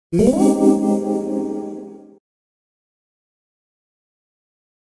Hi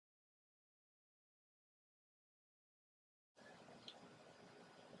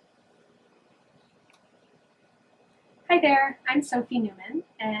there, I'm Sophie Neumann,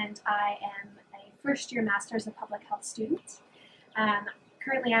 and I am a first-year Master's of Public Health student. Um,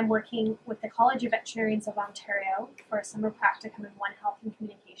 Currently, I'm working with the College of Veterinarians of Ontario for a summer practicum in One Health and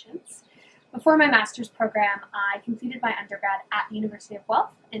Communications. Before my Master's program, I completed my undergrad at the University of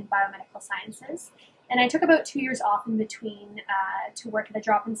Guelph in Biomedical Sciences, and I took about 2 years off in between to work at a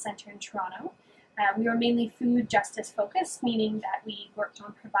drop-in centre in Toronto. We were mainly food justice focused, meaning that we worked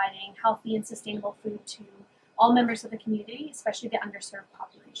on providing healthy and sustainable food to all members of the community, especially the underserved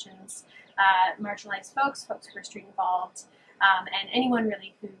populations, marginalized folks who were street involved, and anyone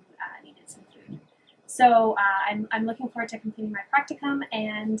really who needed some food. So I'm looking forward to completing my practicum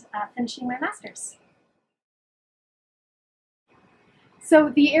and finishing my master's. So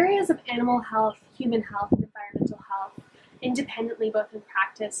the areas of animal health, human health, and environmental health, independently both in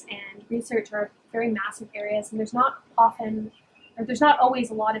practice and research, are very massive areas, and there's not always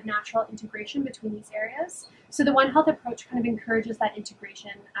a lot of natural integration between these areas. So the One Health approach kind of encourages that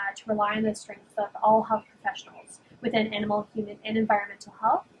integration to rely on the strengths of all health professionals within animal, human, and environmental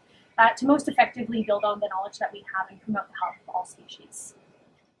health to most effectively build on the knowledge that we have and promote the health of all species.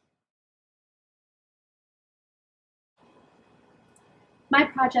 My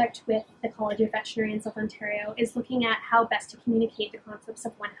project with the College of Veterinarians of Ontario is looking at how best to communicate the concepts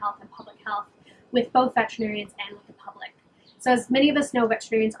of One Health and public health with both veterinarians and with the public. So as many of us know,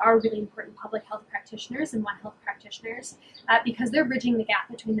 veterinarians are really important public health practitioners and One Health practitioners because they're bridging the gap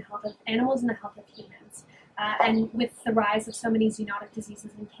between the health of animals and the health of humans. And with the rise of so many zoonotic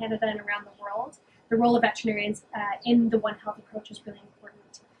diseases in Canada and around the world, the role of veterinarians in the One Health approach is really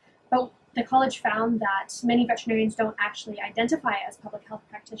important. But the college found that many veterinarians don't actually identify as public health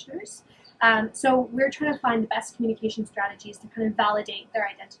practitioners. So we're trying to find the best communication strategies to kind of validate their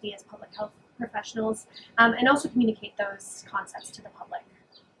identity as public health professionals and also communicate those concepts to the public.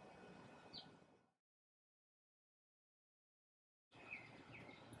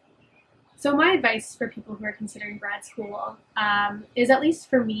 So my advice for people who are considering grad school is, at least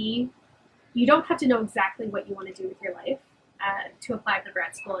for me, you don't have to know exactly what you want to do with your life to apply for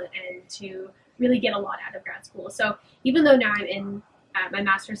grad school and to really get a lot out of grad school. So even though now I'm in my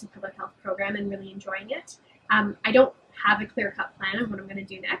Master's in Public Health program and really enjoying it, I don't have a clear-cut plan of what I'm going to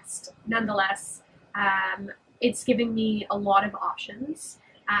do next. Nonetheless, it's giving me a lot of options.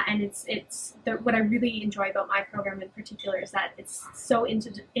 And what I really enjoy about my program in particular is that it's so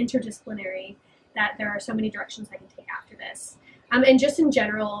interdisciplinary that there are so many directions I can take after this. And just in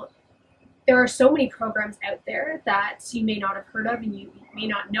general, there are so many programs out there that you may not have heard of, and you may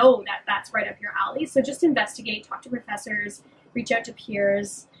not know that that's right up your alley. So just investigate, talk to professors, reach out to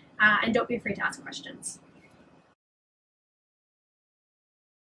peers, and don't be afraid to ask questions.